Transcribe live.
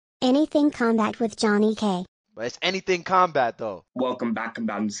Anything Combat with Johnny K. But it's anything combat though. Welcome back,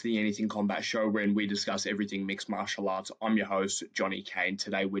 combatants, to the Anything Combat Show, wherein we discuss everything mixed martial arts. I'm your host, Johnny K, and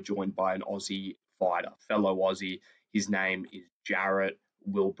today we're joined by an Aussie fighter, fellow Aussie. His name is Jarrett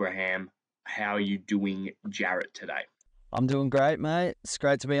Wilbraham. How are you doing, Jarrett, today? I'm doing great, mate. It's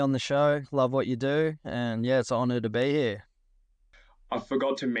great to be on the show. Love what you do, and yeah, it's an honour to be here. I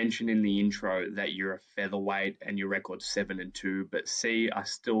forgot to mention in the intro that you're a featherweight and your record's 7-2, but see, I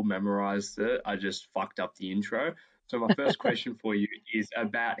still memorized it. I just fucked up the intro. So my first question for you is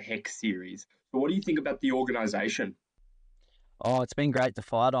about Hex Series. So what do you think about the organization? Oh, it's been great to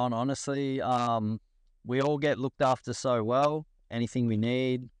fight on, honestly. We all get looked after so well. Anything we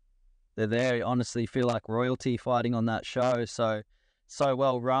need, they're there. Honestly, feel like royalty fighting on that show. So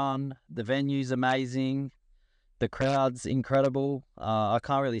well run. The venue's amazing. The crowd's incredible. I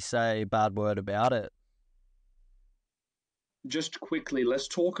can't really say a bad word about it. Just quickly, let's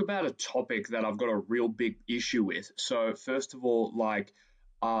talk about a topic that I've got a real big issue with. So first of all,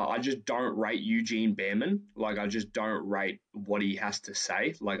 I just don't rate Eugene Behrman. I just don't rate what he has to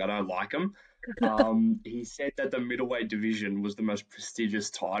say. I don't like him. He said that the middleweight division was the most prestigious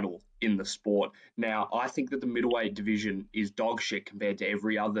title in the sport. Now, I think that the middleweight division is dog shit compared to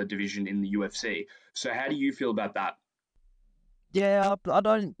every other division in the UFC. So how do you feel about that? Yeah, I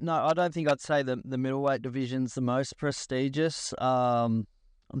don't know. I don't think I'd say the middleweight division's the most prestigious. I'm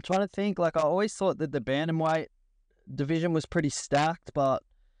trying to think. I always thought that the bantamweight division was pretty stacked, but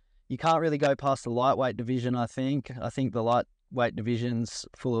you can't really go past the lightweight division, I think. I think the lightweight division's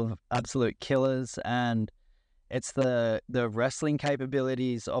full of absolute killers, and it's the wrestling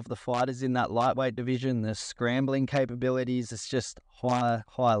capabilities of the fighters in that lightweight division, the scrambling capabilities. It's just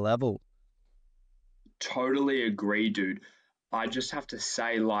high level. Totally agree, dude. I just have to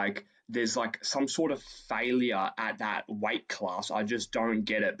say, there's some sort of failure at that weight class. I just don't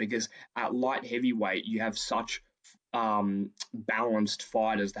get it because at light heavyweight, you have such balanced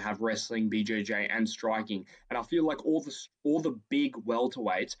fighters that have wrestling, BJJ, and striking. And I feel like all the big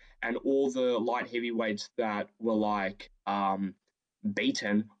welterweights and all the light heavyweights that were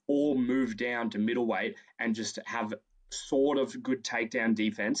beaten all moved down to middleweight and just have sort of good takedown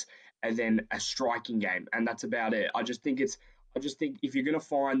defense and then a striking game, and that's about it. I just think if you're going to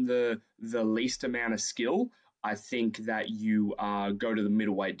find the least amount of skill, I think that you go to the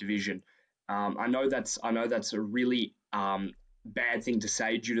middleweight division. I know that's a really bad thing to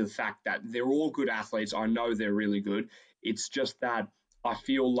say due to the fact that they're all good athletes. I know they're really good. It's just that I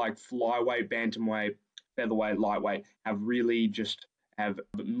feel like flyweight, bantamweight, featherweight, lightweight have really just have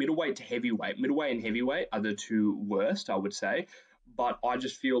middleweight to heavyweight. Middleweight and heavyweight are the two worst, I would say. But I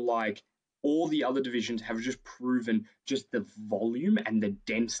just feel like all the other divisions have just proven just the volume and the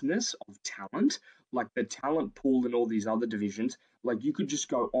denseness of talent, like the talent pool in all these other divisions. You could just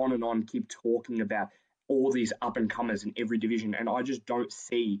go on and on, keep talking about all these up and comers in every division, and I just don't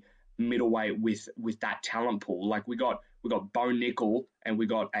see middleweight with that talent pool. We got Bo Nickel and we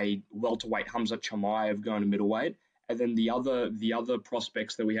got a welterweight Hamza Chimaev going to middleweight, and then the other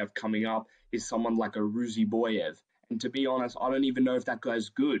prospects that we have coming up is someone like a Ruzi Boyev. And to be honest, I don't even know if that guy's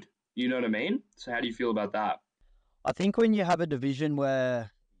good. You know what I mean? So how do you feel about that? I think when you have a division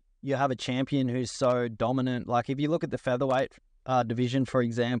where you have a champion who's so dominant, like if you look at the featherweight division, for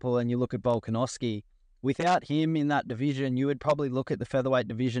example, and you look at Volkanovski, without him in that division, you would probably look at the featherweight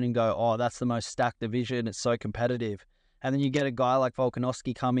division and go, oh, that's the most stacked division. It's so competitive. And then you get a guy like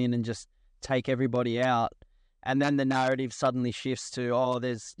Volkanovski come in and just take everybody out. And then the narrative suddenly shifts to, oh,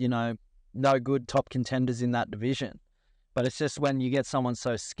 there's, no good top contenders in that division. But it's just when you get someone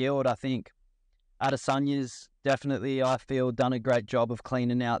so skilled, I think Adesanya's definitely, I feel, done a great job of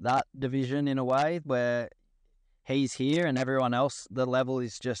cleaning out that division in a way where he's here and everyone else, the level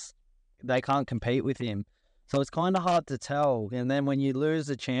is just, they can't compete with him. So it's kind of hard to tell. And then when you lose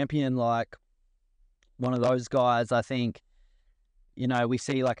a champion like one of those guys, I think, we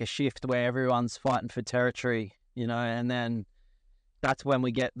see a shift where everyone's fighting for territory, and then that's when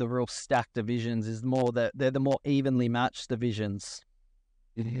we get the real stacked divisions, is more that they're the more evenly matched divisions.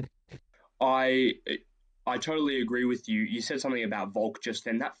 I I totally agree with you. You said something about Volk just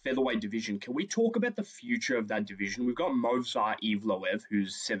then. That featherweight division. Can we talk about the future of that division? We've got Movsar Evloev,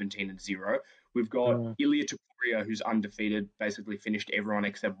 who's 17-0. We've got Mm. Ilya Topuria, who's undefeated, basically finished everyone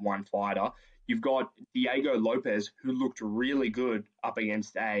except one fighter. You've got Diego Lopez, who looked really good up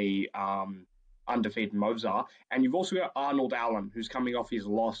against a undefeated Movsar, and you've also got Arnold Allen, who's coming off his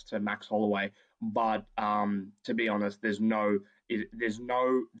loss to Max Holloway. But to be honest, there's no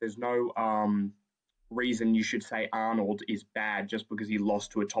reason you should say Arnold is bad just because he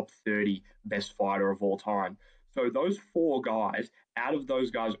lost to a top 30 best fighter of all time. So those four guys out of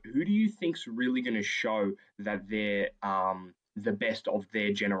those guys, who do you think's really going to show that they're the best of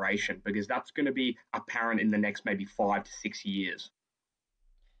their generation? Because that's going to be apparent in the next maybe 5 to 6 years.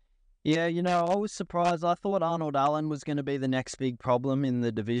 Yeah, I was surprised. I thought Arnold Allen was going to be the next big problem in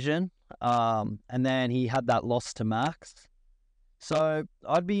the division. And then he had that loss to Max. So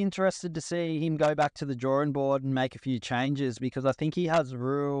I'd be interested to see him go back to the drawing board and make a few changes because I think he has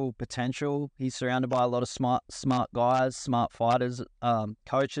real potential. He's surrounded by a lot of smart guys, smart fighters,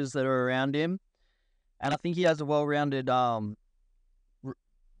 coaches that are around him. And I think he has a well-rounded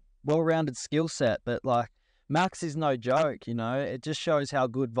skill set. But like, Max is no joke, It just shows how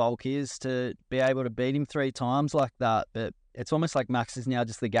good Volk is to be able to beat him 3 times like that. But it's almost like Max is now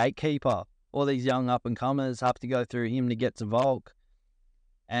just the gatekeeper. All these young up-and-comers have to go through him to get to Volk.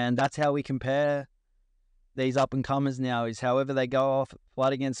 And that's how we compare these up-and-comers now, is however they go off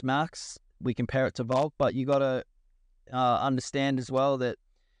fight against Max, we compare it to Volk. But you got to understand as well that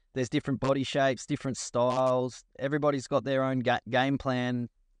there's different body shapes, different styles. Everybody's got their own game plan.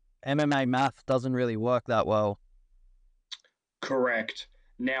 MMA math doesn't really work that well. Correct.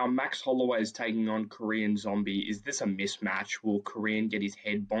 Now, Max Holloway is taking on Korean Zombie. Is this a mismatch? Will Korean get his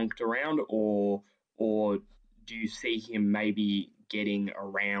head bonked around, or do you see him maybe getting a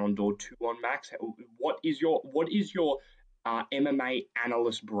round or two on Max? What is your MMA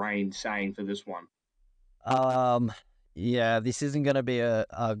analyst brain saying for this one? Yeah, this isn't going to be a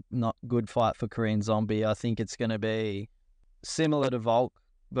not good fight for Korean Zombie. I think it's going to be similar to Volk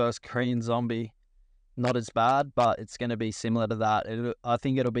versus Korean Zombie. Not as bad, but it's going to be similar to that. I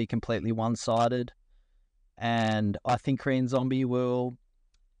think it'll be completely one-sided. And I think Korean Zombie will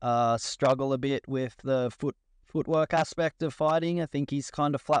struggle a bit with the footwork aspect of fighting. I think he's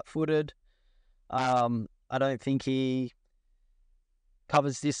kind of flat-footed. I don't think he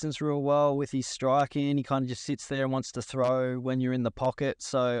covers distance real well with his striking. He kind of just sits there and wants to throw when you're in the pocket.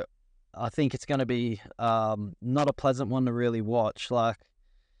 So I think it's going to be not a pleasant one to really watch. Like,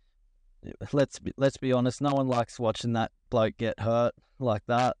 let's be honest, no one likes watching that bloke get hurt like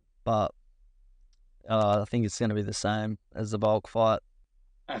that. But I think it's going to be the same as the Volk fight.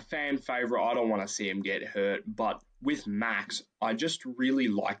 A fan favorite. I don't want to see him get hurt, but with Max, I just really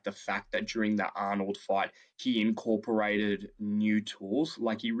like the fact that during the Arnold fight, he incorporated new tools.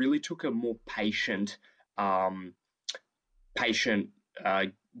 Like he really took a more patient uh,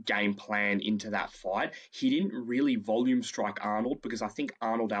 game plan into that fight. He didn't really volume strike Arnold because I think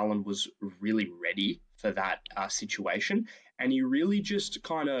Arnold Allen was really ready for that situation, and he really just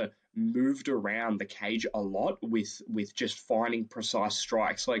kind of moved around the cage a lot with just finding precise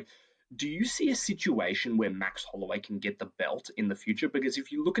strikes. Like, do you see a situation where Max Holloway can get the belt in the future? Because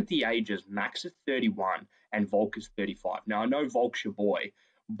if you look at the ages, Max is 31 and Volk is 35. Now, I know Volk's your boy,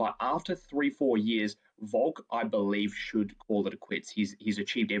 but after 3, 4 years, Volk, I believe, should call it a quits. He's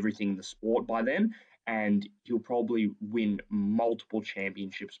achieved everything in the sport by then, and he'll probably win multiple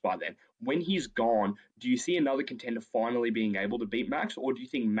championships by then. When he's gone, do you see another contender finally being able to beat Max, or do you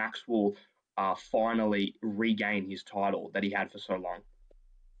think Max will finally regain his title that he had for so long?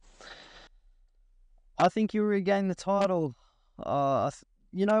 I think he'll regain the title.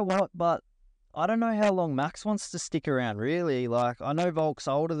 You know what? But I don't know how long Max wants to stick around, really. Like, I know Volk's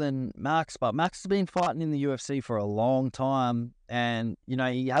older than Max, but Max has been fighting in the UFC for a long time, and,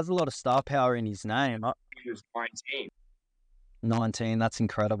 he has a lot of star power in his name. He was 19. 19, that's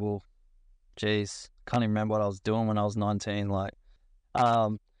incredible. Jeez, can't even remember what I was doing when I was 19. Like,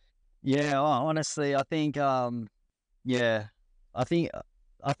 yeah, honestly, I think, yeah, I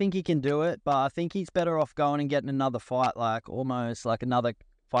think he can do it, but I think he's better off going and getting another fight, like almost like another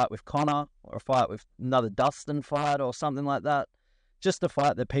fight with Connor or a fight with another Dustin fight or something like that. Just a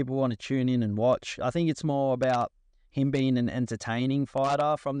fight that people want to tune in and watch. I think it's more about him being an entertaining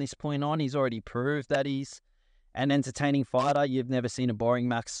fighter from this point on. He's already proved that he's an entertaining fighter. You've never seen a boring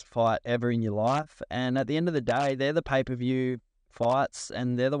Max fight ever in your life. And at the end of the day, they're the pay-per-view fights,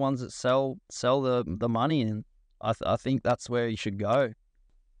 and they're the ones that sell the money. And I think that's where he should go.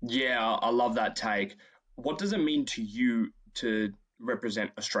 Yeah, I love that take. What does it mean to you to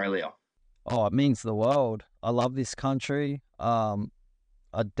represent Australia? Oh, it means the world. I love this country. I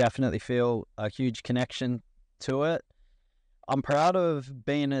definitely feel a huge connection to it. I'm proud of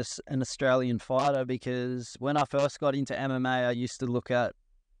being an Australian fighter because when I first got into MMA, I used to look at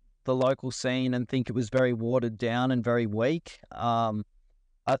the local scene and think it was very watered down and very weak.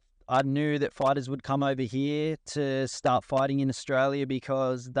 I knew that fighters would come over here to start fighting in Australia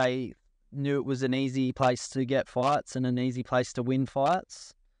because they knew it was an easy place to get fights and an easy place to win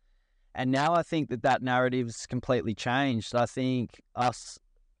fights. And now I think that narrative's completely changed. I think us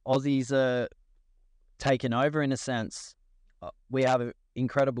Aussies are taken over in a sense. we have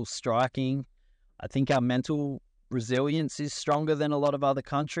incredible striking. I think our mental resilience is stronger than a lot of other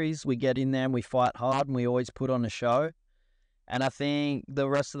countries. We get in there and we fight hard and we always put on a show. And I think the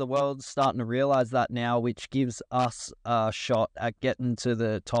rest of the world's starting to realize that now, which gives us a shot at getting to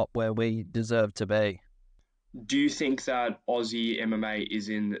the top where we deserve to be. Do you think that Aussie MMA is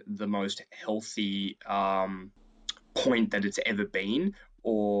in the most healthy point that it's ever been,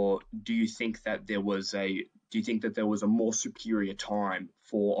 or do you think that there was a more superior time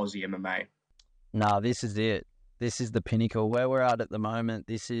for Aussie MMA? Nah, this is it. This is the pinnacle where we're at the moment.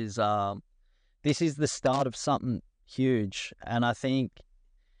 This is the start of something huge, and I think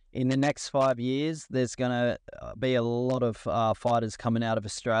in the next 5 years there's going to be a lot of fighters coming out of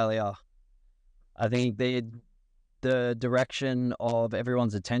Australia. I think the direction of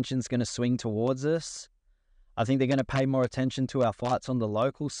everyone's attention is going to swing towards us. I think they're going to pay more attention to our fights on the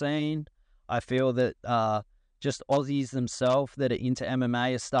local scene. I feel that just Aussies themselves that are into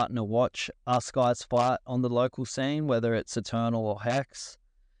MMA are starting to watch us guys fight on the local scene, whether it's Eternal or Hex.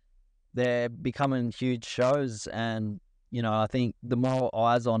 They're becoming huge shows, and I think the more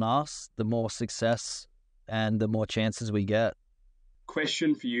eyes on us, the more success and the more chances we get.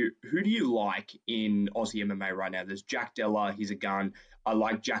 Question for you: who do you like in Aussie MMA right now? There's Jack Della, he's a gun. I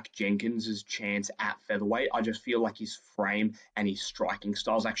like Jack Jenkins' chance at featherweight. I just feel like his frame and his striking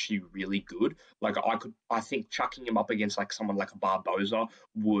style is actually really good. Like I think chucking him up against like someone like a Barboza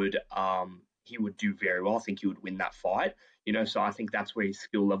would, he would do very well. I think he would win that fight. So I think that's where his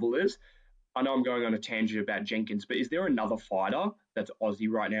skill level is. I know I'm going on a tangent about Jenkins, but is there another fighter that's Aussie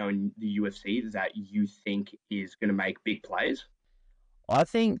right now in the UFC that you think is going to make big plays? I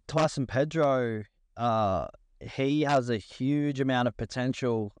think Tyson Pedro, he has a huge amount of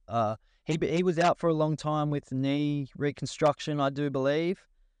potential. He was out for a long time with knee reconstruction, I do believe.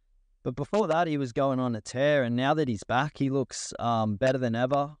 But before that, he was going on a tear, and now that he's back, he looks better than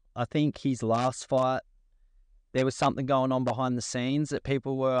ever. I think his last fight, there was something going on behind the scenes that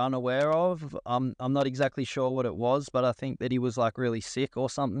people were unaware of. I'm not exactly sure what it was, but I think that he was like really sick or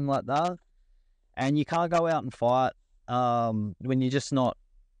something like that. And you can't go out and fight when you're just not,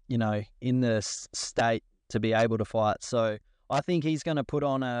 in the state to be able to fight. So I think he's going to put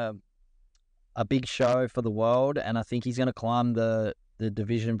on a big show for the world, and I think he's going to climb the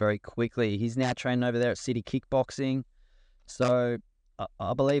division very quickly. He's now training over there at City Kickboxing. So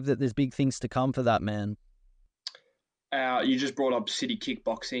I believe that there's big things to come for that man. You just brought up City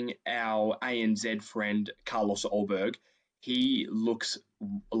Kickboxing. Our ANZ friend, Carlos Olberg, he looks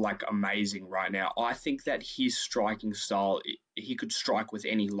like amazing right now. I think that his striking style, he could strike with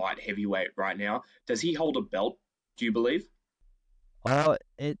any light heavyweight right now. Does he hold a belt, do you believe? Oh,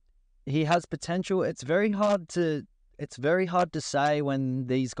 he has potential. It's very hard to say when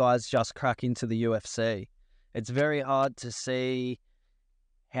these guys just crack into the UFC. It's very hard to see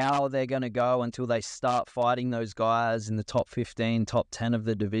how they're going to go until they start fighting those guys in the top 15, top 10 of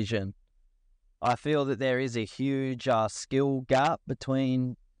the division. I feel that there is a huge skill gap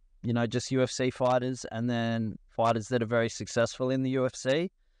between, just UFC fighters and then fighters that are very successful in the UFC.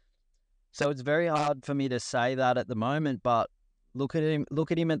 So it's very hard for me to say that at the moment, but look at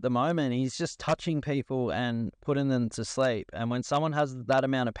him at the moment. He's just touching people and putting them to sleep. And when someone has that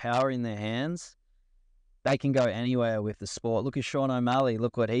amount of power in their hands, they can go anywhere with the sport. Look at Sean O'Malley.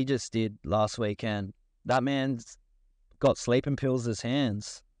 Look what he just did last weekend. That man's got sleeping pills as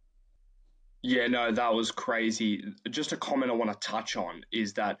hands. Yeah, no, that was crazy. Just a comment I want to touch on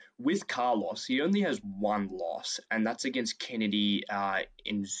is that with Carlos, he only has one loss, and that's against Kennedy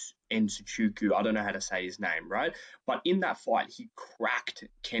Nzechukwu. I don't know how to say his name, right? But in that fight, he cracked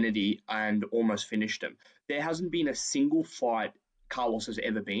Kennedy and almost finished him. There hasn't been a single fight Carlos has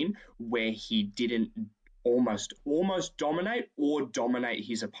ever been where he didn't almost dominate or dominate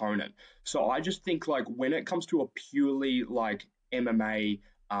his opponent. So I just think like when it comes to a purely like MMA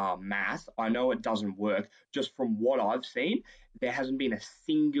math, I know it doesn't work. Just from what I've seen, there hasn't been a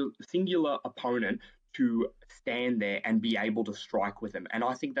singular opponent to stand there and be able to strike with him. And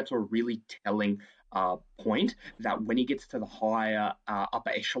I think that's a really telling point that when he gets to the higher upper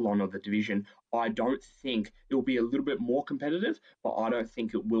echelon of the division, I don't think it will be a little bit more competitive, but I don't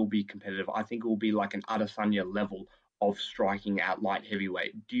think it will be competitive. I think it will be like an Adesanya level of striking at light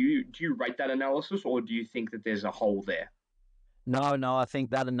heavyweight. Do you rate that analysis, or do you think that there's a hole there? No, I think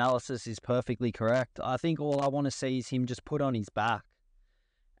that analysis is perfectly correct. I think all I want to see is him just put on his back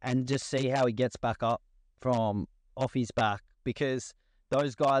and just see how he gets back up from off his back, because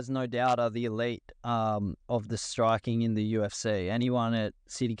those guys, no doubt, are the elite of the striking in the UFC. Anyone at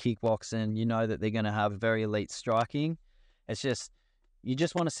City Kickboxing, that they're going to have very elite striking. It's just you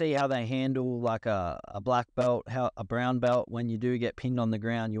just want to see how they handle like a black belt, a brown belt. When you do get pinned on the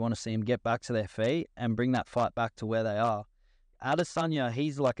ground, you want to see them get back to their feet and bring that fight back to where they are. Adesanya,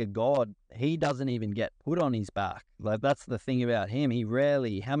 he's like a god. He doesn't even get put on his back. Like, that's the thing about him. He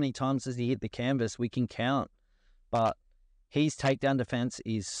rarely, how many times does he hit the canvas? We can count. But his takedown defense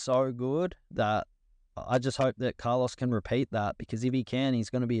is so good that I just hope that Carlos can repeat that, because if he can,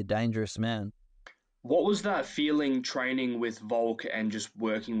 he's going to be a dangerous man. What was that feeling training with Volk and just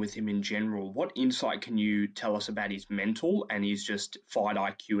working with him in general? What insight can you tell us about his mental and his just fight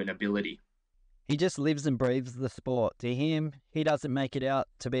IQ and ability? He just lives and breathes the sport. To him, he doesn't make it out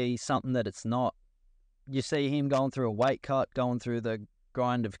to be something that it's not. You see him going through a weight cut, going through the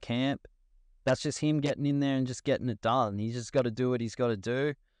grind of camp. That's just him getting in there and just getting it done. He's just got to do what he's got to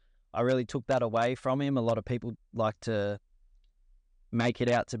do. I really took that away from him. A lot of people like to make it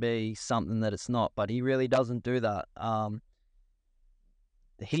out to be something that it's not, but he really doesn't do that.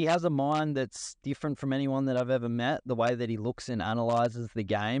 He has a mind that's different from anyone that I've ever met. The way that he looks and analyzes the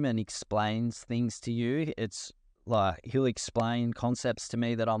game and explains things to you, it's like he'll explain concepts to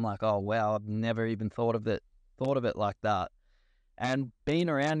me that I'm like, oh wow, I've never even thought of it like that. And being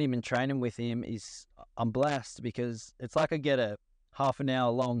around him and training with him I'm blessed, because it's like I get a half an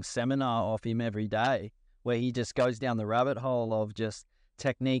hour long seminar off him every day, where he just goes down the rabbit hole of just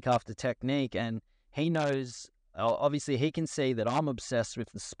technique after technique. And he knows, obviously he can see that I'm obsessed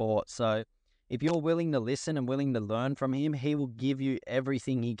with the sport. So if you're willing to listen and willing to learn from him, he will give you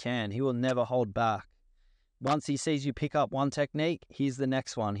everything he can. He will never hold back. Once he sees you pick up one technique, here's the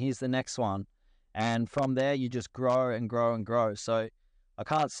next one, here's the next one. And from there, you just grow and grow and grow. So I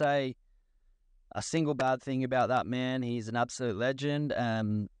can't say a single bad thing about that man. He's an absolute legend.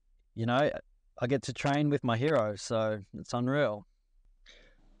 You know, I get to train with my hero, so it's unreal.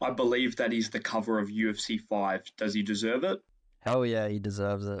 I believe that he's the cover of UFC 5. Does he deserve it? Hell yeah, he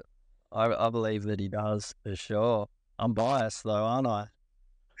deserves it. I believe that he does, for sure. I'm biased, though, aren't I?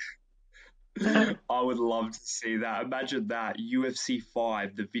 I would love to see that. Imagine that UFC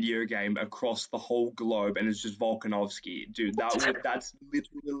 5, the video game, across the whole globe, and it's just Volkanovski. Dude, that's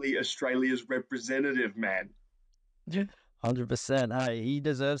literally Australia's representative, man. 100%. Hey, he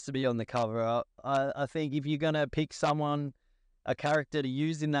deserves to be on the cover. I think if you're going to pick someone, a character to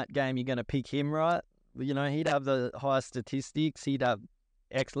use in that game, you're going to pick him, right? You know, he'd have the highest statistics. He'd have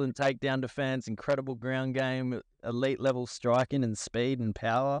excellent takedown defense, incredible ground game, elite level striking and speed and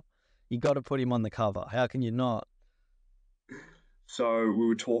power. You got to put him on the cover. How can you not? So we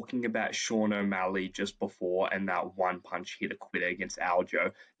were talking about Sean O'Malley just before, and that one punch hit a quitter against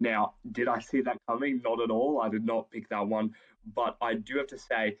Aljo. Now, did I see that coming? Not at all. I did not pick that one. But I do have to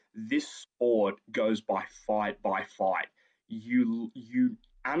say, this sport goes by fight. You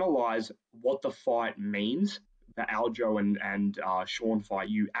analyze what the fight means, the Aljo and Sean fight.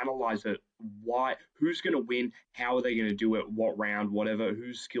 You analyze it, why, who's going to win, how are they going to do it, what round, whatever,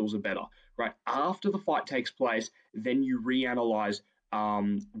 whose skills are better. Right after the fight takes place, then you reanalyze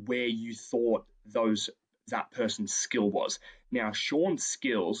where you thought that person's skill was. Now, Sean's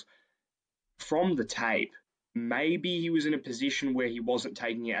skills from the tape, maybe he was in a position where he wasn't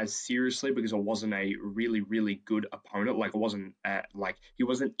taking it as seriously because it wasn't a really, really good opponent. Like, it wasn't like he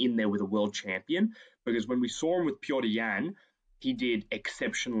wasn't in there with a world champion. Because when we saw him with Piotr Jan, he did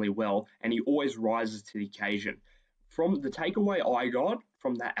exceptionally well, and he always rises to the occasion. From the takeaway I got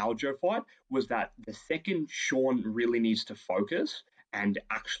from that Aljo fight was that the second Sean really needs to focus and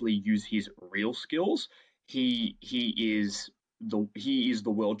actually use his real skills, he is the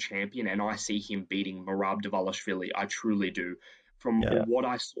world champion, and I see him beating Merab Dvalishvili. I truly do. From Yeah. what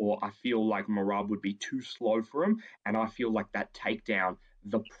I saw, I feel like Merab would be too slow for him, and I feel like that takedown.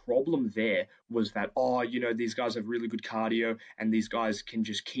 The problem there was that, these guys have really good cardio, and these guys can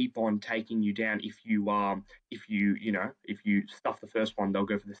just keep on taking you down. If you stuff the first one, they'll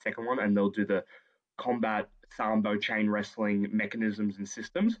go for the second one, and they'll do the combat sambo chain wrestling mechanisms and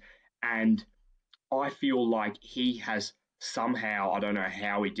systems. And I feel like he has somehow, I don't know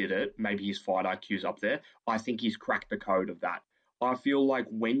how he did it, maybe his fight IQ's up there. I think he's cracked the code of that. I feel like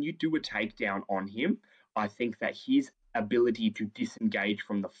when you do a takedown on him, I think that his ability to disengage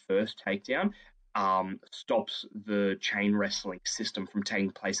from the first takedown stops the chain wrestling system from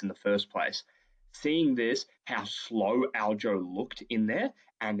taking place in the first place. Seeing this, how slow Aljo looked in there,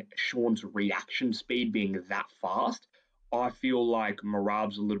 and Sean's reaction speed being that fast, I feel like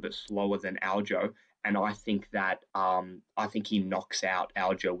Marab's a little bit slower than Aljo, and I think he knocks out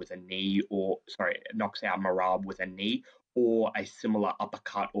Aljo with a knee, or sorry, knocks out Marab with a knee or a similar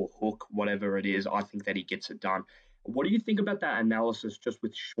uppercut or hook, whatever it is. I think that he gets it done. What do you think about that analysis just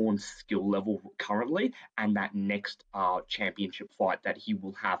with Sean's skill level currently and that next championship fight that he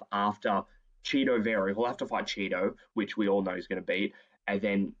will have after Cheeto Vera? He'll have to fight Cheeto, which we all know he's going to beat, and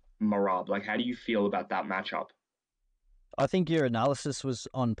then Marab. Like, how do you feel about that matchup? I think your analysis was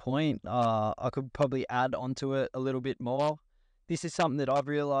on point. I could probably add onto it a little bit more. This is something that I've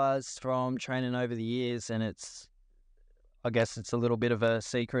realized from training over the years, and I guess it's a little bit of a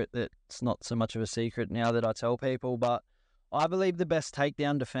secret that's not so much of a secret now that I tell people, but I believe the best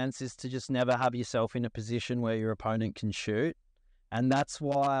takedown defense is to just never have yourself in a position where your opponent can shoot. And that's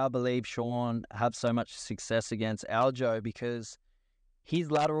why I believe Sean have so much success against Aljo, because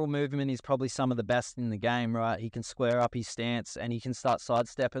his lateral movement is probably some of the best in the game, right? He can square up his stance and he can start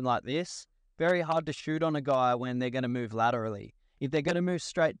sidestepping like this. Very hard to shoot on a guy when they're going to move laterally. If they're going to move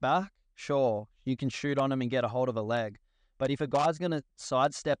straight back, sure, you can shoot on them and get a hold of a leg. But if a guy's going to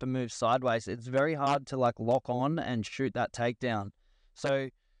sidestep and move sideways, it's very hard to like lock on and shoot that takedown. So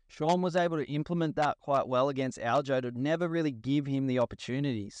Sean was able to implement that quite well against Aljo to never really give him the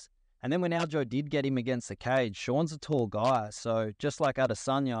opportunities. And then when Aljo did get him against the cage, Sean's a tall guy. So just like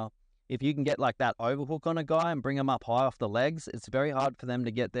Adesanya, if you can get like that overhook on a guy and bring him up high off the legs, it's very hard for them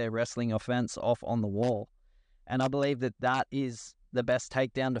to get their wrestling offense off on the wall. And I believe that that is the best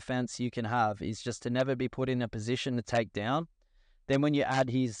takedown defense you can have, is just to never be put in a position to take down. Then when you add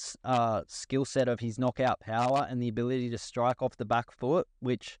his skill set of his knockout power and the ability to strike off the back foot,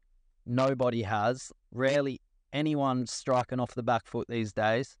 which nobody has, rarely anyone striking off the back foot these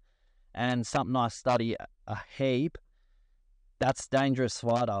days, and something I study a heap, that's dangerous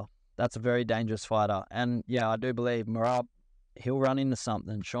fighter. That's a very dangerous fighter. And yeah, I do believe Marab, he'll run into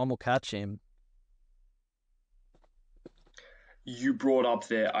something. Sean will catch him. You brought up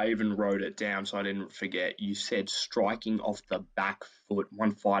there, I even wrote it down so I didn't forget. You said striking off the back foot.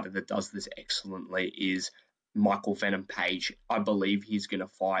 One fighter that does this excellently is Michael Venom Page. I believe he's going to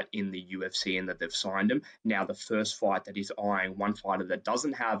fight in the UFC and that they've signed him. Now, the first fight that he's eyeing, one fighter that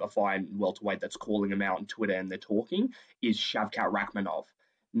doesn't have a fight in welterweight that's calling him out on Twitter and they're talking, is Shavkat Rakhmonov.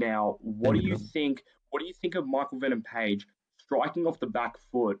 Now, what do you think? What do you think of Michael Venom Page striking off the back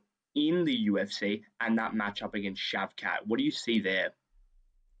foot in the UFC and that matchup against Shavkat? What do you see there?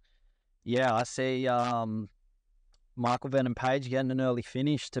 Yeah, I see Michael Venom Page getting an early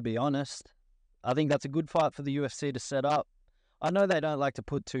finish, to be honest. I think that's a good fight for the UFC to set up. I know they don't like to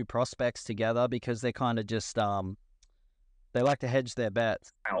put two prospects together because they're kind of just, they like to hedge their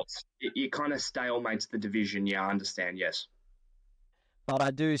bets. Else, it kind of stalemates the division. Yeah, I understand. Yes. But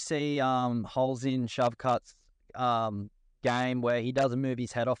I do see holes in Shavkat's game where he doesn't move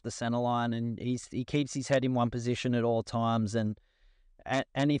his head off the center line and he keeps his head in one position at all times. And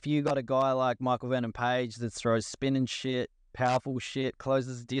if you got a guy like Michael Venom Page that throws spinning shit, powerful shit,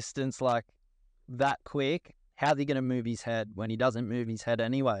 closes distance like that quick, how's he going to move his head when he doesn't move his head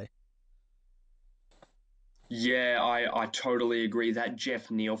anyway? Yeah, I totally agree. That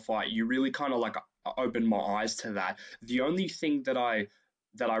Jeff Neal fight, you really kind of like opened my eyes to that. The only thing that I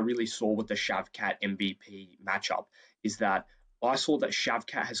really saw with the Shavkat MVP matchup is that I saw that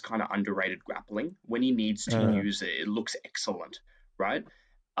Shavkat has kind of underrated grappling. When he needs to use it, it looks excellent, right?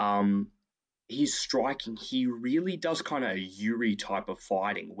 Um, his striking, he really does kind of a Yuri type of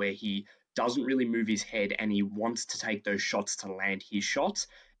fighting where he doesn't really move his head and he wants to take those shots to land his shots.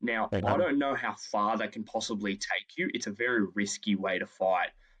 Now, I don't know how far that can possibly take you. It's a very risky way to fight.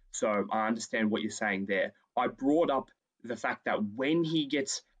 So I understand what you're saying there. I brought up the fact that when he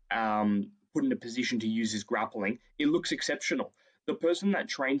gets put in a position to use his grappling, it looks exceptional. The person that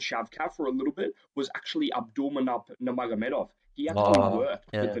trained Shavkat for a little bit was actually Abdulmanap Nurmagomedov. He actually worked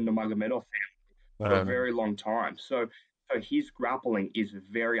with Yeah. the Nurmagomedov for a very long time. So his grappling is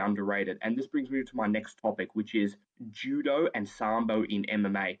very underrated. And this brings me to my next topic, which is judo and sambo in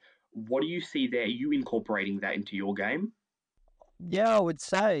MMA. What do you see there? Are you incorporating that into your game? Yeah, I would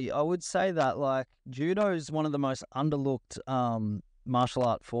say that like judo is one of the most underlooked martial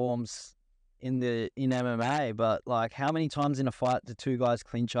art forms in MMA, but like how many times in a fight do two guys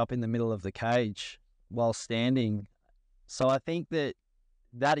clinch up in the middle of the cage while standing? So I think that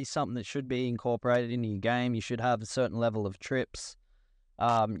that is something that should be incorporated into your game. You should have a certain level of trips.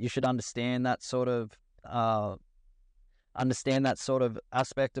 You should understand that sort of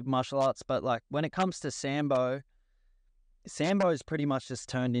aspect of martial arts. But like when it comes to Sambo is pretty much just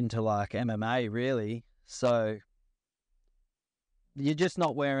turned into like MMA, really. So you're just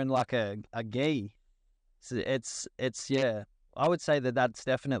not wearing like a gi. So yeah. I would say that that's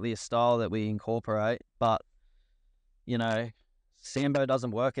definitely a style that we incorporate, but you know, Sambo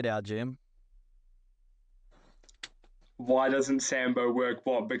doesn't work at our gym. Why doesn't Sambo work?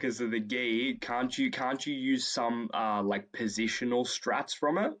 What? Because of the gi? Can't you use some like positional strats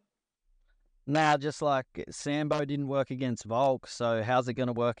from it? Nah, just like Sambo didn't work against Volk, so how's it going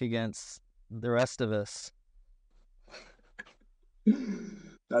to work against the rest of us?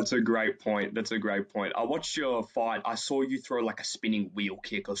 That's a great point. That's a great point. I watched your fight. I saw you throw like a spinning wheel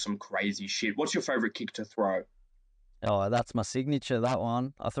kick or some crazy shit. What's your favorite kick to throw? Oh, that's my signature, that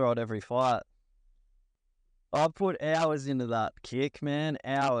one. I throw it every fight. I put hours into that kick, man.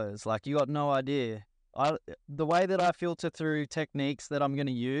 Hours. Like, you got no idea. The way that I filter through techniques that I'm going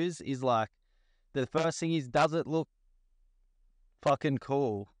to use is like, the first thing is, does it look fucking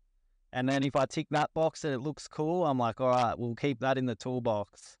cool? And then if I tick that box and it looks cool, I'm like, all right, we'll keep that in the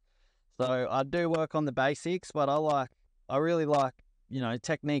toolbox. So I do work on the basics, but I really like,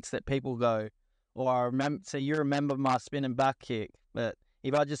 techniques that people go, or I remember, so you remember my spin and back kick, but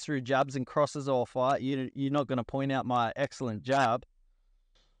if I just threw jabs and crosses all fight, you're not going to point out my excellent jab.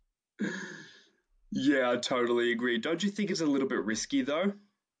 Yeah, I totally agree. Don't you think it's a little bit risky though?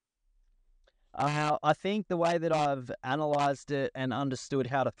 I think the way that I've analyzed it and understood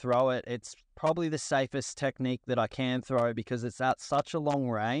how to throw it, it's probably the safest technique that I can throw because it's at such a long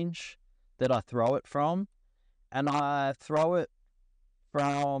range that I throw it from. And I throw it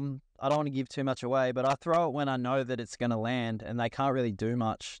from, I don't want to give too much away, but I throw it when I know that it's going to land and they can't really do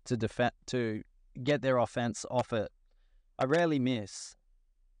much to get their offense off it. I rarely miss.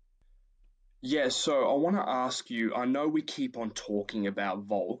 Yeah, so I want to ask you, I know we keep on talking about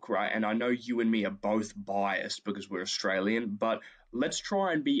Volk, right? And I know you and me are both biased because we're Australian, but let's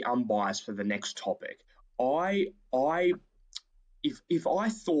try and be unbiased for the next topic. I if I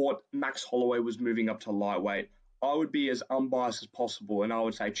thought Max Holloway was moving up to lightweight, I would be as unbiased as possible and I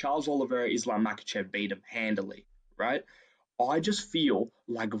would say Charles Oliveira, Islam Makhachev beat him handily, right? I just feel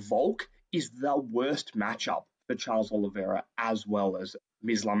like Volk is the worst matchup for Charles Oliveira as well as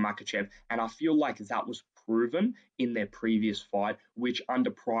Mislam Makachev. And I feel like that was proven in their previous fight, which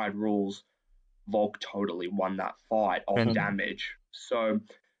under Pride rules, Volk totally won that fight off And damage. So,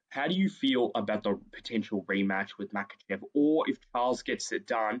 how do you feel about the potential rematch with Makachev? Or if Charles gets it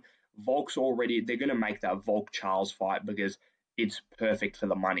done, they're going to make that Volk Charles fight because it's perfect for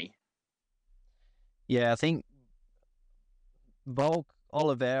the money. yeah, I think Volk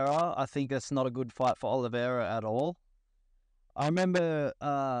Oliveira, I think that's not a good fight for Oliveira at all. I remember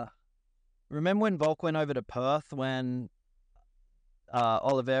when Volk went over to Perth when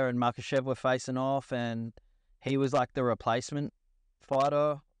Oliveira and Makhachev were facing off, and he was like the replacement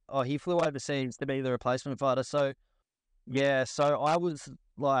fighter. Oh, he flew overseas to be the replacement fighter. So yeah, so I was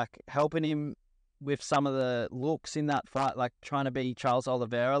like helping him with some of the looks in that fight, like trying to be Charles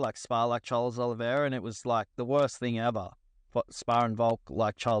Oliveira, like spar like Charles Oliveira, and it was like the worst thing ever. Sparring Volk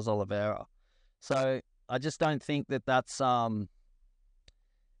like Charles Oliveira. So I just don't think that that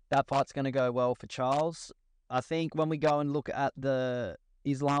fight's going to go well for Charles. I think when we go and look at the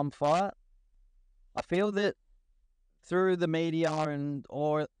Islam fight, I feel that through the media and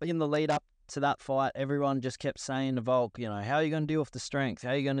or in the lead up to that fight, everyone just kept saying to Volk, how are you going to deal with the strength? How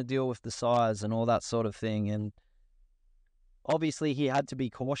are you going to deal with the size and all that sort of thing? And obviously he had to be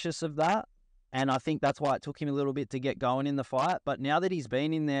cautious of that. And I think that's why it took him a little bit to get going in the fight. But now that he's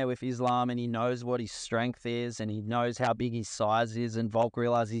been in there with Islam and he knows what his strength is and he knows how big his size is, and Volk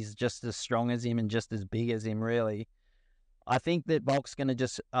realizes he's just as strong as him and just as big as him, really, I think that Volk's going to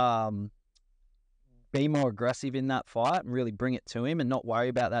just be more aggressive in that fight and really bring it to him and not worry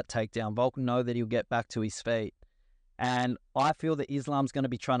about that takedown. Volk will know that he'll get back to his feet. And I feel that Islam's going to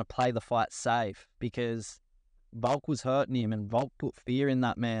be trying to play the fight safe because Volk was hurting him and Volk put fear in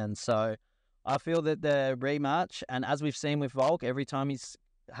that man. So I feel that the rematch, and as we've seen with Volk, every time he's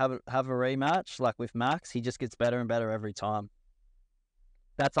have a rematch, like with Max, he just gets better and better every time.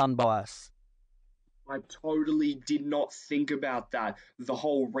 That's unbiased. I totally did not think about that. The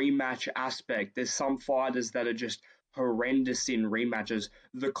whole rematch aspect. There's some fighters that are just horrendous in rematches.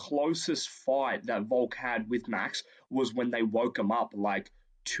 The closest fight that Volk had with Max was when they woke him up like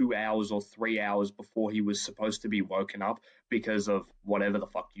 2 hours or 3 hours before he was supposed to be woken up because of whatever the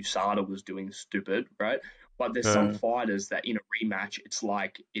fuck USADA was doing stupid, right? But there's some fighters that in a rematch, it's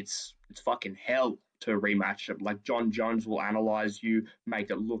like it's fucking hell to rematch it. Like John Jones will analyze you, make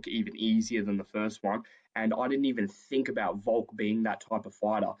it look even easier than the first one. And I didn't even think about Volk being that type of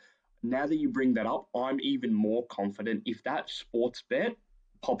fighter. Now that you bring that up, I'm even more confident if that sports bet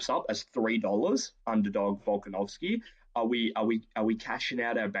pops up as $3 underdog Volkanovski. Are we cashing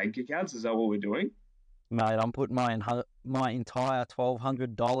out our bank accounts? Is that what we're doing? Mate, I'm putting my entire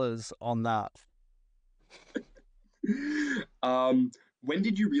 $1,200 on that. um, When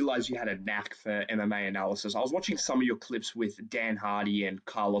did you realize you had a knack for MMA analysis? I was watching some of your clips with Dan Hardy and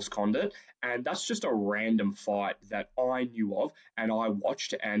Carlos Condit, and that's just a random fight that I knew of, and I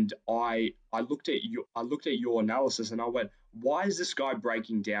watched, and I looked at your analysis, and I went, "Why is this guy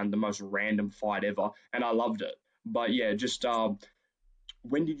breaking down the most random fight ever?" And I loved it. But yeah, just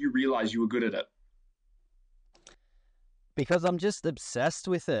when did you realize you were good at it? Because I'm just obsessed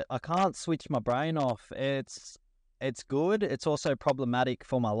with it. I can't switch my brain off. It's good. It's also problematic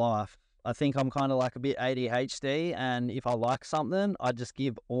for my life. I think I'm kind of like a bit ADHD, and if I like something, I just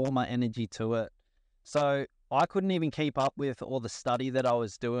give all my energy to it. So I couldn't even keep up with all the study that I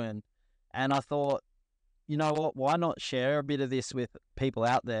was doing. And I thought, you know what, why not share a bit of this with people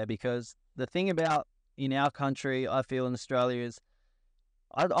out there? Because the thing about in our country, I feel in Australia is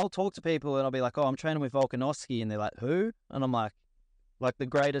I'll talk to people and I'll be like, oh, I'm training with Volkanovski. And they're like, who? And I'm like the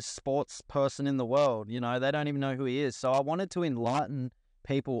greatest sports person in the world. You know, they don't even know who he is. So I wanted to enlighten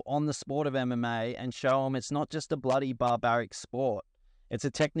people on the sport of MMA and show them it's not just a bloody barbaric sport. It's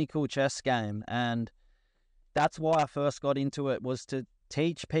a technical chess game. And that's why I first got into it, was to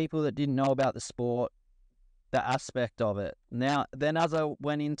teach people that didn't know about the sport the aspect of it. Now, then as I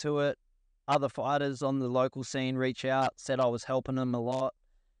went into it, other fighters on the local scene reach out, said I was helping them a lot.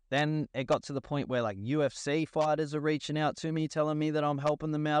 Then it got to the point where like UFC fighters are reaching out to me, telling me that I'm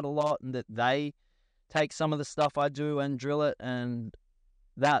helping them out a lot and that they take some of the stuff I do and drill it. And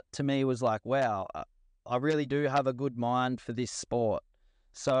that to me was like, wow, I really do have a good mind for this sport.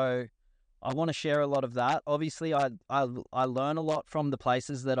 So I want to share a lot of that. Obviously, I learn a lot from the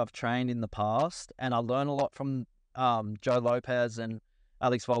places that I've trained in the past, and I learn a lot from Joe Lopez and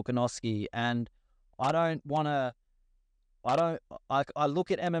Alex Volkanovski. And I don't want to. I look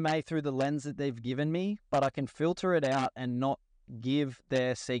at MMA through the lens that they've given me, but I can filter it out and not give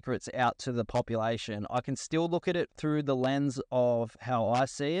their secrets out to the population. I can still look at it through the lens of how I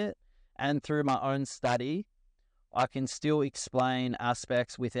see it, and through my own study I can still explain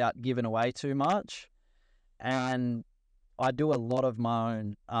aspects without giving away too much. And I do a lot of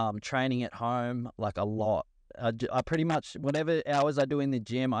my own training at home, like a lot. I pretty much, whatever hours I do in the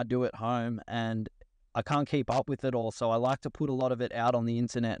gym, I do at home, and I can't keep up with it all. So I like to put a lot of it out on the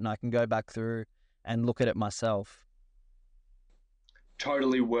internet, and I can go back through and look at it myself.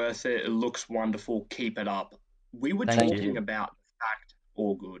 Totally worth it. It looks wonderful. Keep it up. We were Thank talking you. about the fact,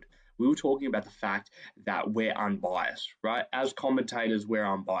 all good. We were talking about the fact that we're unbiased, right? As commentators, we're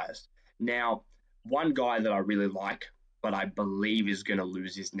unbiased. Now, one guy that I really like, but I believe is going to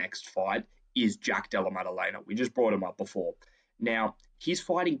lose his next fight, is Jack Della Maddalena. We just brought him up before. Now, he's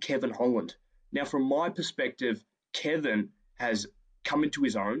fighting Kevin Holland. Now, from my perspective, Kevin has come into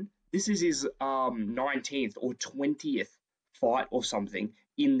his own. This is his 19th or 20th fight or something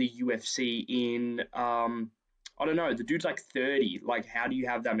in the UFC in I don't know, the dude's like 30. Like, how do you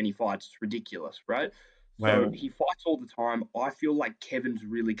have that many fights? It's ridiculous, right? So Wow. he fights all the time. I feel like Kevin's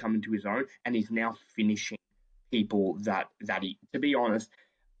really come into his own and he's now finishing people that he, to be honest,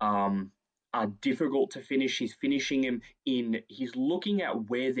 um, are difficult to finish. He's finishing him in. He's looking at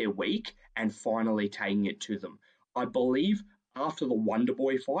where they're weak and finally taking it to them. I believe after the Wonder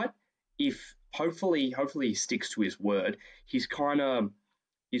Boy fight, if hopefully he sticks to his word, he's kind of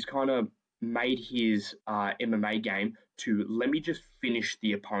made his MMA game to let me just finish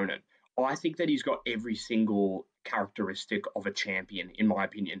the opponent. I think that he's got every single characteristic of a champion, in my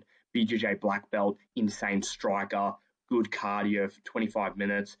opinion. BJJ black belt, insane striker, good cardio for 25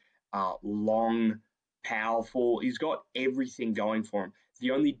 minutes, long, powerful. He's got everything going for him. The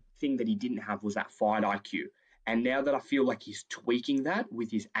only thing that he didn't have was that fight IQ. And now that I feel like he's tweaking that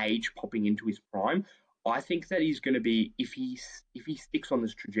with his age popping into his prime, I think that he's going to be, if he sticks on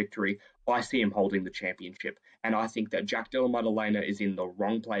this trajectory, I see him holding the championship. And I think that Jack Della Maddalena is in the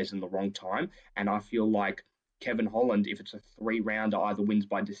wrong place in the wrong time. And I feel like Kevin Holland, if it's a 3 rounder, either wins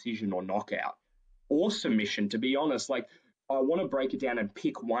by decision or knockout or submission, to be honest. Like, I want to break it down and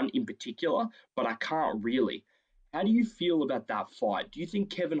pick one in particular, but I can't really. How do you feel about that fight? Do you think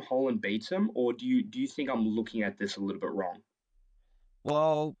Kevin Holland beats him, or do you think I'm looking at this a little bit wrong?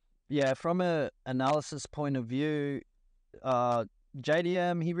 Well, yeah, from a analysis point of view, uh,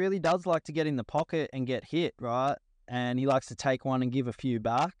 JDM, he really does like to get in the pocket and get hit, right? And he likes to take one and give a few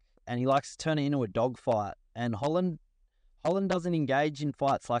back, and he likes to turn it into a dogfight. And Holland doesn't engage in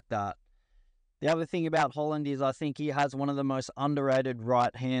fights like that. The other thing about Holland is I think he has one of the most underrated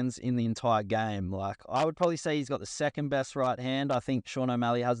right hands in the entire game. Like, I would probably say he's got the second best right hand. I think Sean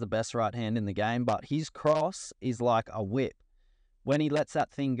O'Malley has the best right hand in the game, but his cross is like a whip. When he lets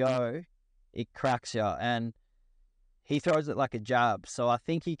that thing go, it cracks you, and he throws it like a jab. So I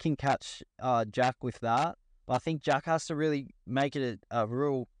think he can catch Jack with that. But I think Jack has to really make it a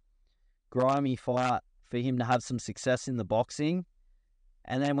real grimy fight for him to have some success in the boxing.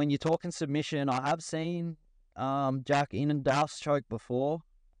 And then when you're talking submission, I have seen Jack in a Darce choke before.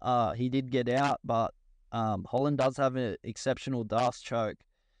 He did get out, but Holland does have an exceptional Darce choke.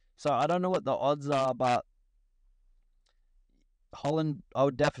 So I don't know what the odds are, but Holland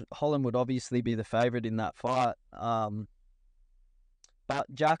would obviously be the favourite in that fight.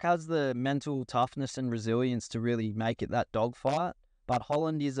 But Jack has the mental toughness and resilience to really make it that dogfight. But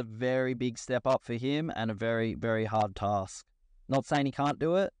Holland is a very big step up for him and a very, very hard task. Not saying he can't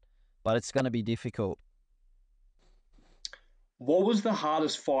do it, but it's going to be difficult. What was the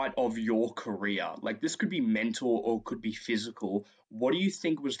hardest fight of your career? Like, this could be mental or could be physical. What do you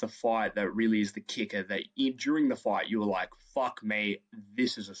think was the fight that really is the kicker that during the fight you were like, fuck me,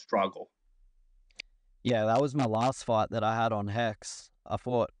 this is a struggle? Yeah, that was my last fight that I had on Hex. I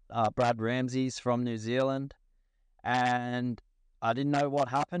fought Brad Ramsey's from New Zealand, and I didn't know what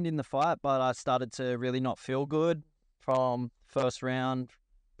happened in the fight, but I started to really not feel good from first round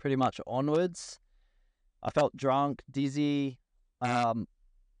pretty much onwards. I felt drunk, dizzy,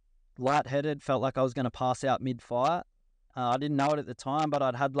 lightheaded, felt like I was going to pass out mid-fight. I didn't know it at the time, but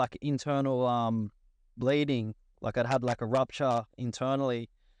I'd had like internal bleeding, like I'd had like a rupture internally,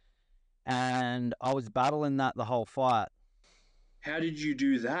 and I was battling that the whole fight. How did you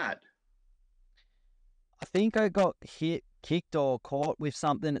do that? I think I got hit, kicked, or caught with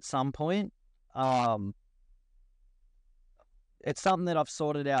something at some point. It's something that I've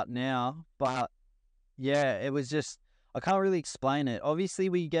sorted out now, but yeah, it was just, I can't really explain it. Obviously,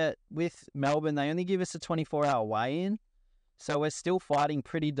 we get, with Melbourne, they only give us a 24-hour weigh-in, so we're still fighting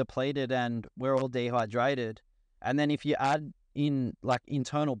pretty depleted and we're all dehydrated. And then if you add in like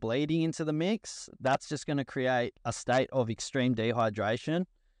internal bleeding into the mix, that's just going to create a state of extreme dehydration.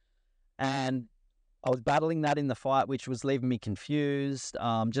 And I was battling that in the fight, which was leaving me confused,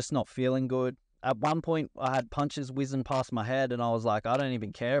 just not feeling good. At one point, I had punches whizzing past my head, and I was like, I don't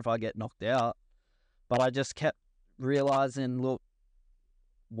even care if I get knocked out. But I just kept realizing, look,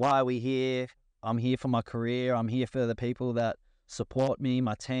 why are we here? I'm here for my career. I'm here for the people that support me,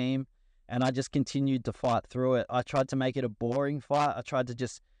 my team. And I just continued to fight through it. I tried to make it a boring fight. I tried to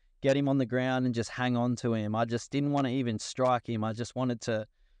just get him on the ground and just hang on to him. I just didn't want to even strike him. I just wanted to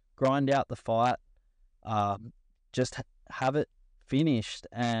grind out the fight, just have it finished.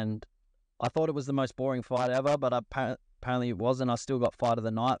 And I thought it was the most boring fight ever, but apparently it wasn't. I still got fight of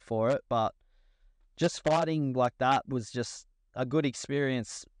the night for it. But just fighting like that was just a good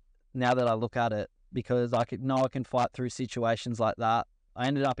experience now that I look at it, because I can fight through situations like that. I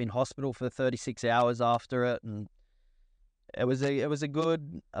ended up in hospital for 36 hours after it, and it was a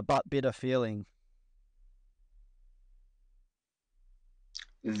good but bitter feeling.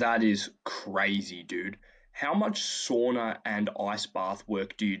 That is crazy, dude. How much sauna and ice bath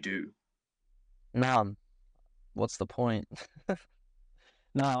work do you do? None. What's the point?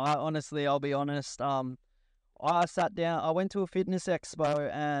 No, I'll be honest. I sat down. I went to a fitness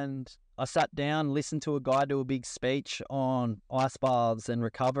expo and I sat down, listened to a guy do a big speech on ice baths and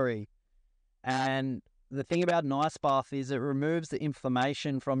recovery. And the thing about an ice bath is it removes the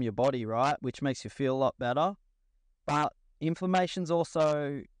inflammation from your body, right? Which makes you feel a lot better. But inflammation's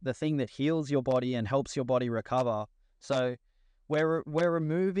also the thing that heals your body and helps your body recover. So we're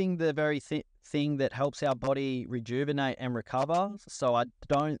removing the very thing that helps our body rejuvenate and recover. So I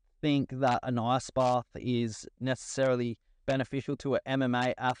don't think that an ice bath is necessarily beneficial to an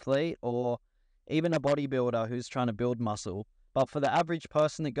MMA athlete or even a bodybuilder who's trying to build muscle. But for the average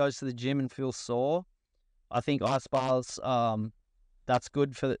person that goes to the gym and feels sore, I think ice baths, that's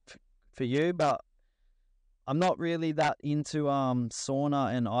good for you. But I'm not really that into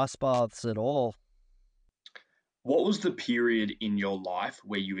sauna and ice baths at all. What was the period in your life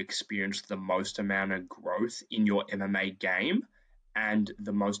where you experienced the most amount of growth in your MMA game and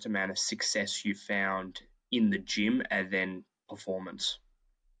the most amount of success you found in the gym and then performance?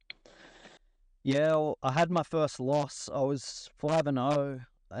 Yeah, well, I had my first loss. I was 5-0,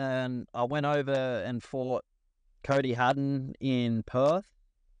 and I went over and fought Cody Haddon in Perth.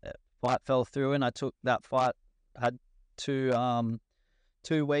 Fight fell through, and I took that fight. Had 2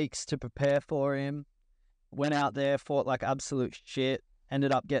 weeks to prepare for him. Went out there, fought like absolute shit.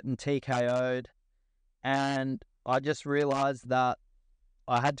 Ended up getting TKO'd, and I just realized that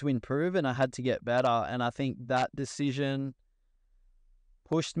I had to improve and I had to get better. And I think that decision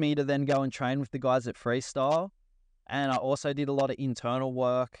pushed me to then go and train with the guys at Freestyle. And I also did a lot of internal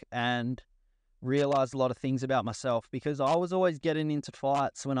work and realized a lot of things about myself, because I was always getting into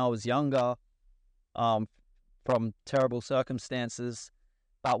fights when I was younger, from terrible circumstances.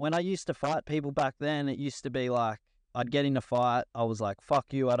 But when I used to fight people back then, it used to be like, I'd get in a fight. I was like, fuck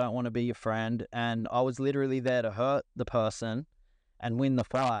you. I don't want to be your friend. And I was literally there to hurt the person and win the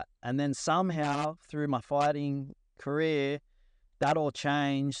fight. And then somehow through my fighting career, that all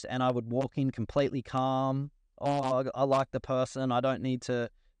changed and I would walk in completely calm. Oh, I like the person. I don't need to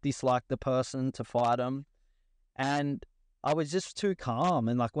dislike the person to fight them. And I was just too calm.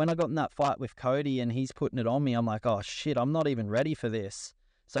 And like when I got in that fight with Cody and he's putting it on me, I'm like, oh shit, I'm not even ready for this.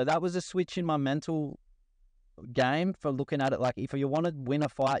 So that was a switch in my mental game for looking at it. Like if you want to win a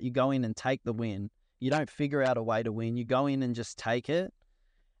fight, you go in and take the win. You don't figure out a way to win. You go in and just take it.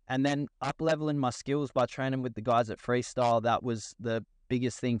 And then up leveling my skills by training with the guys at Freestyle, that was the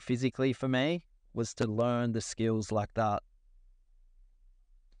biggest thing physically for me, was to learn the skills like that.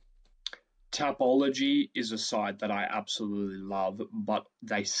 Tapology is a site that I absolutely love, but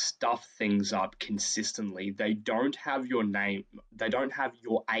they stuff things up consistently. They don't have your name, they don't have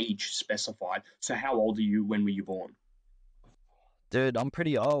your age specified. So how old are you? When were you born? Dude, I'm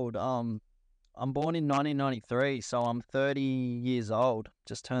pretty old. I'm born in 1993, so I'm 30 years old.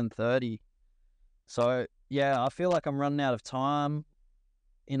 Just turned 30. So yeah, I feel like I'm running out of time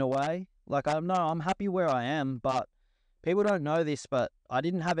in a way. Like I'm happy where I am, but people don't know this, but I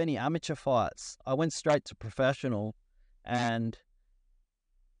didn't have any amateur fights. I went straight to professional, and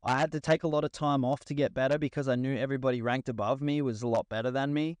I had to take a lot of time off to get better because I knew everybody ranked above me was a lot better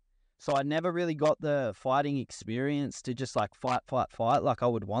than me. So I never really got the fighting experience to just like fight like I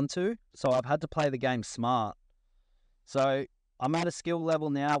would want to. So I've had to play the game smart. So I'm at a skill level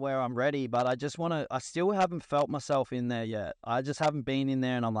now where I'm ready, but I still haven't felt myself in there yet. I just haven't been in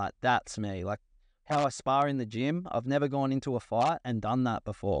there and I'm like, that's me. Like how I spar in the gym, I've never gone into a fight and done that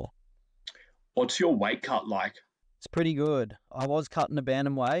before. What's your weight cut like? It's pretty good. I was cutting a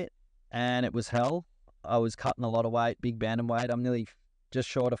bantamweight and it was hell. I was cutting a lot of weight, big bantamweight. I'm nearly just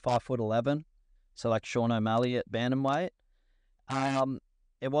short of 5'11", so like Sean O'Malley at bantamweight. Um,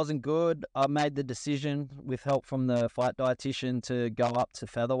 it wasn't good. I made the decision with help from the fight dietitian to go up to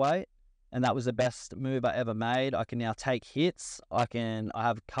featherweight, and that was the best move I ever made. I can now take hits. I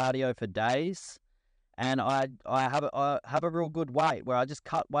have cardio for days, and I have a real good weight where I just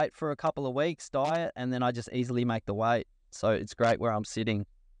cut weight for a couple of weeks, diet, and then I just easily make the weight. So it's great where I'm sitting.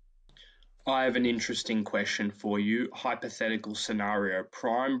 I have an interesting question for you. Hypothetical scenario.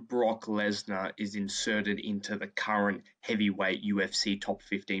 Prime Brock Lesnar is inserted into the current heavyweight UFC top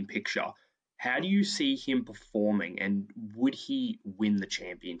 15 picture. How do you see him performing, and would he win the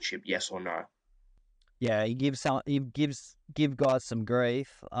championship, yes or no? Yeah, give guys some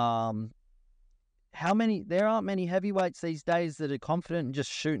grief. There aren't many heavyweights these days that are confident in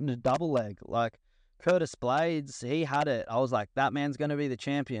just shooting a double leg. Like Curtis Blades, he had it. I was like, that man's going to be the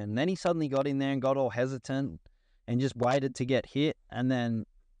champion. And then he suddenly got in there and got all hesitant and just waited to get hit. And then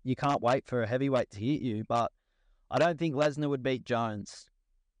you can't wait for a heavyweight to hit you. But I don't think Lesnar would beat Jones.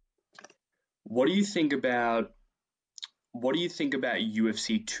 What do you think about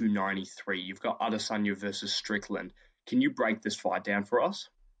UFC 293? You've got Adesanya versus Strickland. Can you break this fight down for us?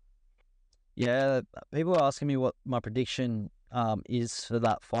 Yeah, people are asking me what my prediction is for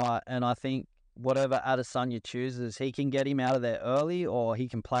that fight. And I think whatever Adesanya chooses, he can get him out of there early or he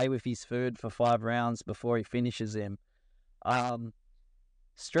can play with his food for 5 rounds before he finishes him.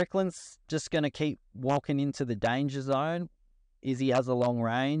 Strickland's just going to keep walking into the danger zone. Izzy has a long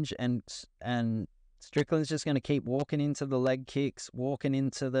range, and Strickland's just going to keep walking into the leg kicks, walking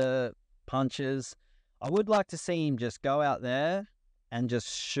into the punches. I would like to see him just go out there and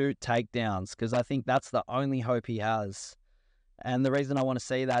just shoot takedowns because I think that's the only hope he has. And the reason I want to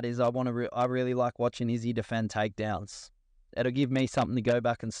see that is I really like watching Izzy defend takedowns. It'll give me something to go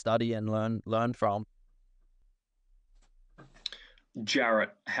back and study and learn from.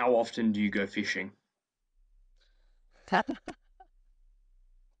 Jarrett, how often do you go fishing?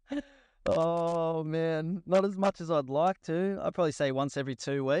 Oh man, not as much as I'd like to. I'd probably say once every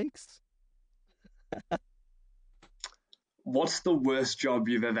 2 weeks. What's the worst job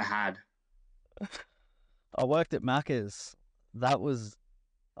you've ever had? I worked at Macca's.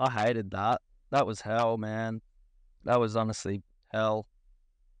 I hated that. That was hell, man. That was honestly hell.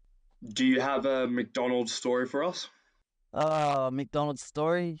 Do you have a McDonald's story for us? Oh, McDonald's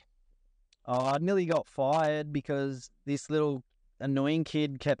story. Oh, I nearly got fired because this little annoying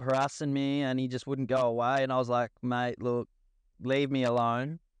kid kept harassing me and he just wouldn't go away. And I was like, mate, look, leave me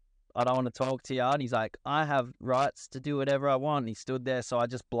alone. I don't want to talk to you. And he's like, I have rights to do whatever I want. And he stood there, so I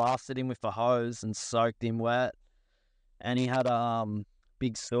just blasted him with the hose and soaked him wet. And he had a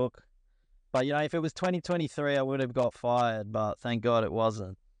big sook. But, if it was 2023, I would have got fired. But thank God it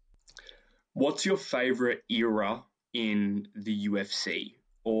wasn't. What's your favorite era in the UFC?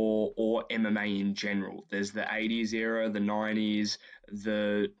 or MMA in general. There's the 80s era, the 90s,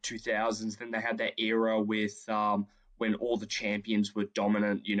 the 2000s. Then they had that era with when all the champions were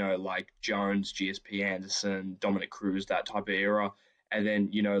dominant, like Jones, GSP Anderson, Dominic Cruz, that type of era. And then,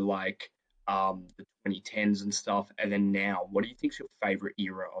 like the 2010s and stuff. And then now, what do you think's your favorite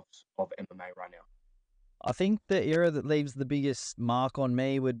era of MMA right now? I think the era that leaves the biggest mark on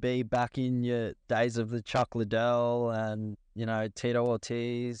me would be back in your days of the Chuck Liddell and, Tito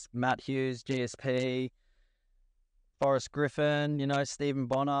Ortiz, Matt Hughes, GSP, Forrest Griffin, Stephen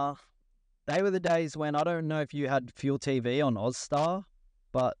Bonner. They were the days when, I don't know if you had Fuel TV on Ozstar,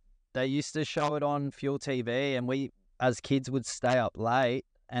 but they used to show it on Fuel TV, and we as kids would stay up late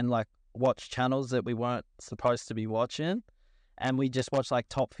and like watch channels that we weren't supposed to be watching. And we just watch like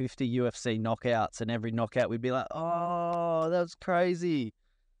top 50 UFC knockouts, and every knockout we'd be like, oh, that was crazy.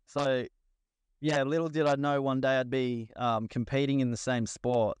 So yeah, little did I know one day I'd be competing in the same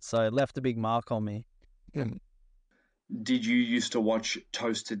sport. So it left a big mark on me. Did you used to watch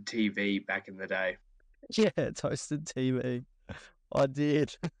Toasted TV back in the day? Yeah, Toasted TV. I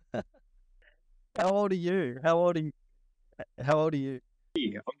did. How old are you? How old are you?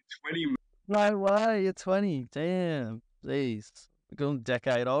 Yeah, I'm 20. No way, you're 20. Damn. Jeez. I'm a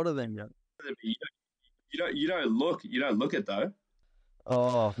decade older than you. You don't look it though.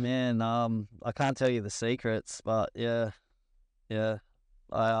 Oh man, I can't tell you the secrets, but yeah, yeah.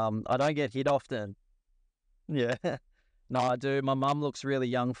 I don't get hit often. Yeah. No, I do. My mum looks really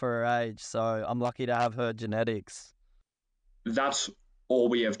young for her age, so I'm lucky to have her genetics. That's all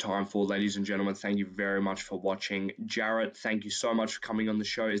we have time for, ladies and gentlemen. Thank you very much for watching. Jarrett, thank you so much for coming on the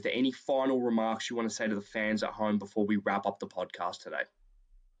show. Is there any final remarks you want to say to the fans at home before we wrap up the podcast today?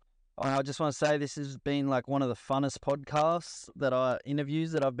 I just want to say this has been like one of the funnest podcasts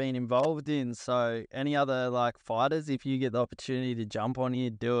interviews that I've been involved in. So any other like fighters, if you get the opportunity to jump on here,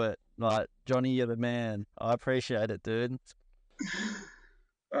 do it. Like Johnny, you're the man. I appreciate it, dude.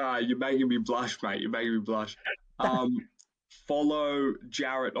 You're making me blush, mate. You're making me blush. Um, Follow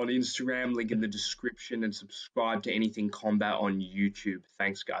Jarrett on Instagram, link in the description, and subscribe to Anything Combat on YouTube.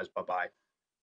 Thanks, guys. Bye bye.